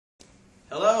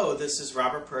Hello, this is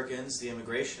Robert Perkins, the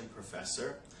immigration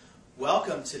professor.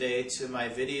 Welcome today to my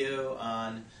video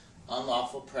on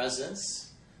unlawful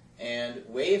presence and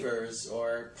waivers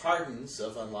or pardons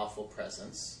of unlawful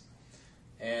presence.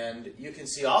 And you can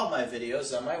see all of my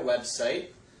videos on my website,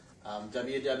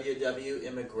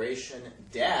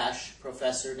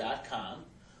 www.immigration-professor.com.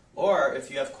 Or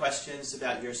if you have questions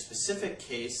about your specific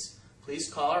case, please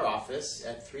call our office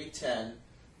at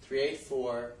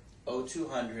 310-384-0200.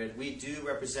 We do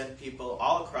represent people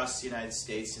all across the United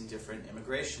States in different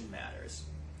immigration matters.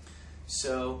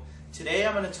 So today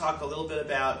I'm going to talk a little bit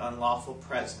about unlawful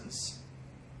presence,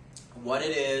 what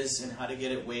it is and how to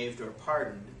get it waived or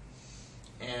pardoned.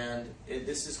 And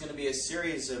this is going to be a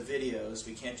series of videos.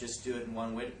 We can't just do it in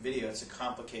one video. It's a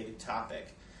complicated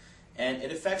topic. And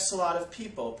it affects a lot of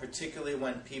people, particularly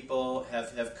when people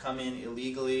have come in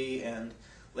illegally and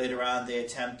later on they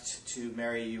attempt to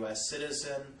marry a U.S.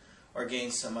 citizen or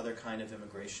gain some other kind of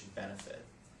immigration benefit.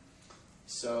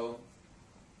 So,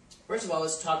 first of all,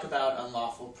 let's talk about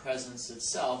unlawful presence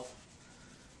itself.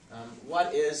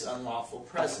 What is unlawful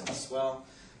presence? Well,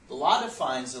 the law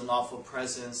defines unlawful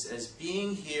presence as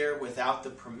being here without the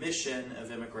permission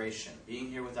of immigration. Being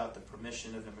here without the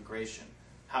permission of immigration.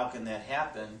 How can that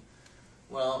happen?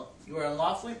 Well, you are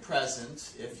unlawfully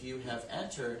present if you have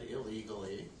entered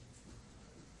illegally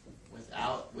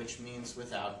without, which means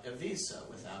without a visa,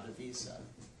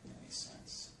 in any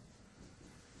sense.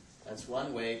 That's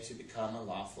one way to become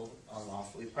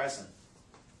unlawfully present.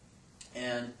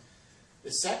 And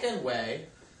the second way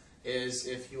is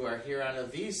if you are here on a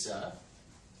visa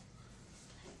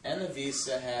and the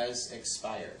visa has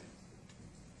expired.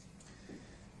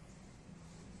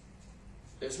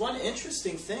 There's one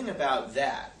interesting thing about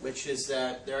that, which is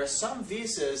that there are some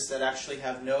visas that actually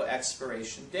have no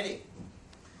expiration date.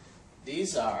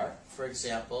 These are, for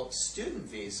example, student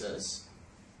visas,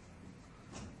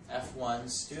 F1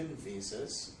 student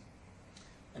visas.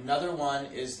 Another one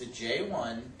is the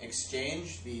J1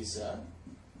 exchange visa,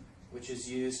 which is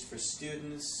used for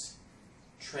students,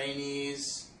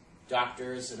 trainees,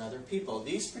 doctors, and other people.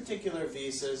 These particular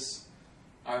visas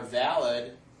are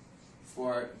valid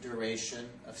for duration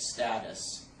of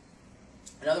status.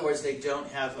 In other words, they don't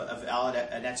have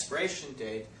an expiration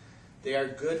date. They are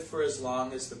good for as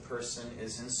long as the person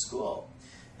is in school.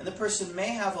 And the person may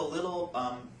have a little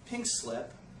pink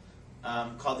slip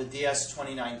called the DS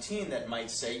 2019 that might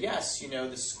say, yes, you know,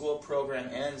 the school program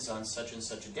ends on such and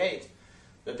such a date,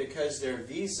 but because their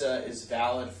visa is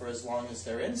valid for as long as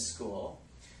they're in school,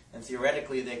 and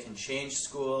theoretically they can change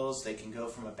schools, they can go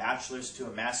from a bachelor's to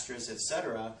a master's,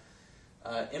 etc.,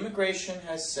 immigration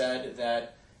has said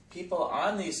that people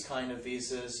on these kind of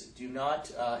visas do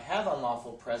not have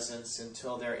unlawful presence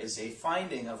until there is a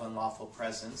finding of unlawful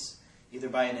presence, either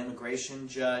by an immigration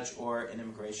judge or an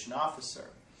immigration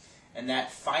officer. And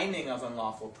that finding of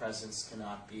unlawful presence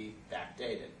cannot be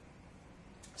backdated.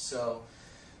 So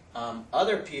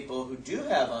other people who do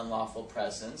have unlawful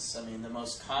presence, I mean, the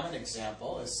most common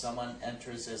example is someone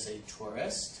enters as a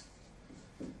tourist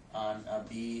on a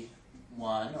B1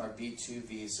 or B2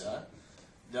 visa.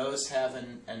 Those have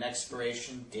an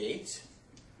expiration date.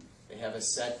 They have a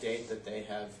set date that they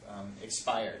have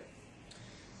expired.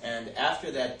 And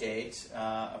after that date,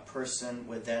 a person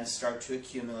would then start to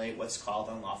accumulate what's called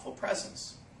unlawful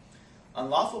presence.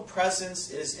 Unlawful presence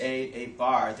is a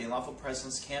bar. The unlawful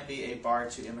presence can be a bar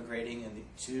to immigrating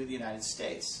to the United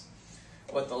States.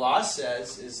 What the law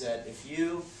says is that if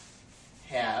you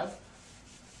have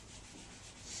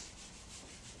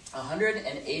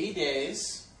 180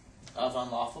 days of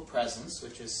unlawful presence,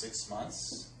 which is 6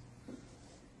 months,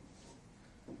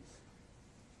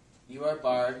 you are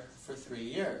barred for 3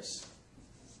 years.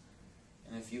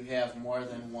 And if you have more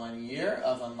than 1 year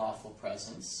of unlawful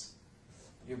presence,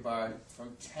 you're barred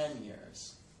from 10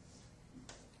 years.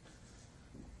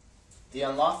 The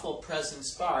unlawful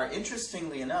presence bar,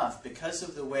 interestingly enough, because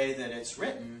of the way that it's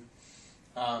written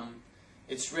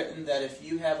that if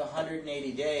you have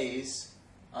 180 days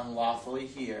unlawfully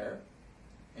here,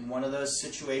 in one of those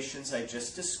situations I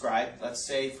just described, let's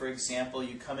say, for example,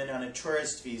 you come in on a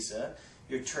tourist visa,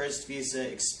 your tourist visa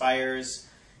expires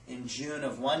in June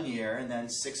of 1 year, and then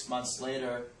 6 months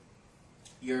later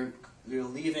you're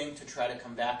leaving to try to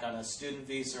come back on a student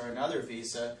visa or another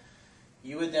visa,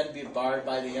 you would then be barred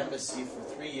by the embassy for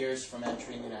 3 years from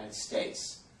entering the United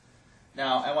States.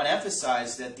 Now, I want to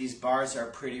emphasize that these bars are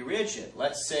pretty rigid.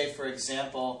 Let's say, for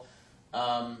example,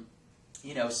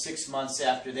 6 months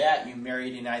after that you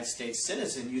married a United States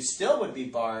citizen, you still would be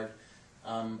barred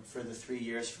for the 3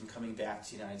 years from coming back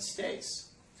to the United States.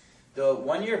 The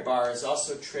 1 year bar is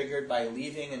also triggered by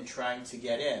leaving and trying to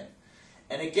get in.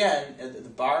 And again, the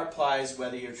bar applies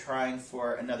whether you're trying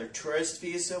for another tourist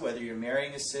visa, whether you're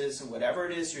marrying a citizen, whatever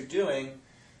it is you're doing,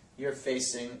 you're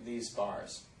facing these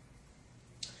bars.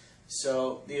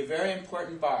 So they're very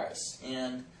important bars,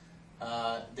 and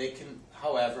they can,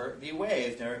 however, be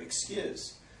waived or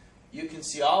excused. You can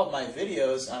see all of my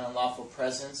videos on unlawful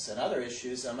presence and other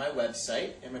issues on my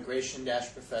website,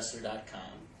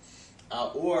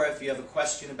 immigration-professor.com. Or if you have a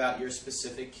question about your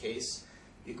specific case,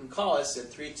 you can call us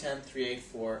at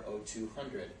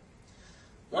 310-384-0200.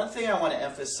 One thing I want to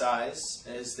emphasize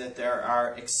is that there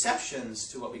are exceptions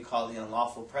to what we call the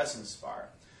unlawful presence bar.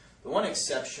 The one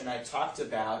exception I talked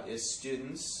about is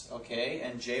students, okay,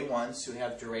 and J1s who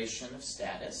have duration of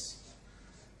status.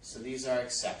 So these are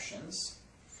exceptions.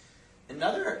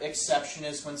 Another exception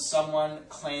is when someone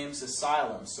claims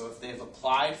asylum. So if they've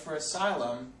applied for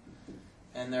asylum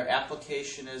and their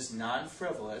application is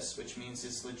non-frivolous, which means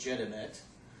it's legitimate,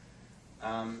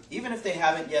 even if they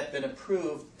haven't yet been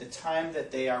approved, the time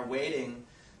that they are waiting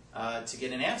to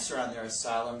get an answer on their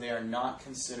asylum, they are not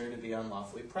considered to be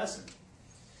unlawfully present.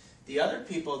 The other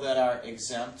people that are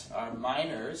exempt are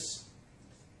minors,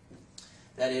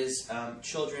 that is,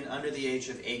 children under the age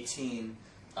of 18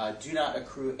 do not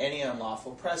accrue any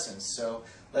unlawful presence. So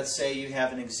let's say you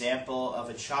have an example of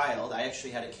a child. I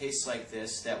actually had a case like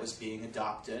this that was being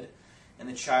adopted, and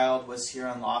the child was here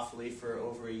unlawfully for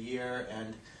over a year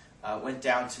and went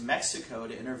down to Mexico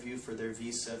to interview for their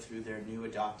visa through their new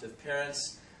adoptive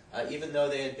parents. Even though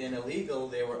they had been illegal,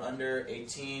 they were under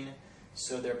 18,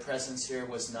 so their presence here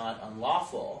was not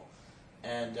unlawful,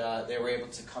 and they were able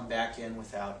to come back in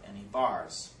without any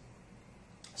bars.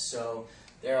 So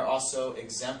they are also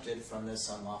exempted from this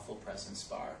unlawful presence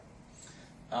bar.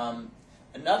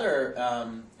 Another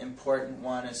important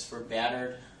one is for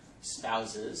battered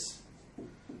spouses.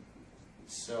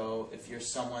 So if you're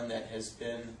someone that has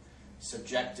been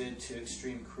subjected to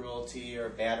extreme cruelty or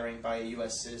battering by a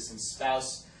U.S. citizen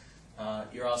spouse,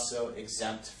 you're also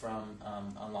exempt from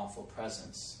unlawful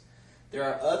presence. There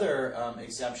are other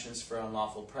exemptions for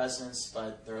unlawful presence,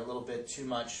 but they're a little bit too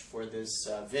much for this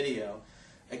video.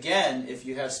 Again, if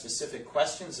you have specific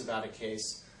questions about a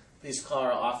case, please call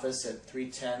our office at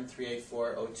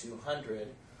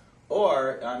 310-384-0200.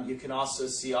 Or you can also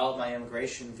see all of my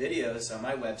immigration videos on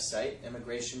my website,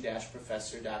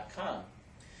 immigration-professor.com.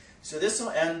 So this will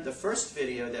end the first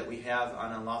video that we have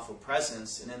on unlawful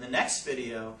presence, and in the next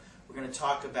video we're going to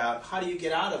talk about how do you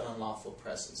get out of unlawful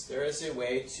presence. There is a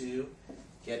way to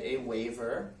get a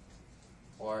waiver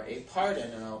or a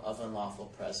pardon of unlawful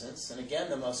presence. And again,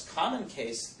 the most common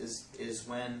case is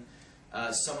when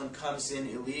someone comes in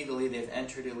illegally, they've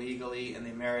entered illegally, and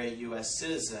they marry a U.S.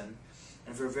 citizen.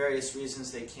 And for various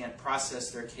reasons, they can't process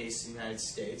their case in the United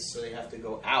States, so they have to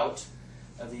go out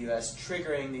of the U.S.,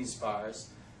 triggering these bars.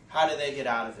 How do they get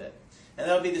out of it? And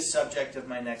that'll be the subject of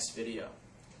my next video.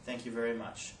 Thank you very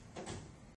much.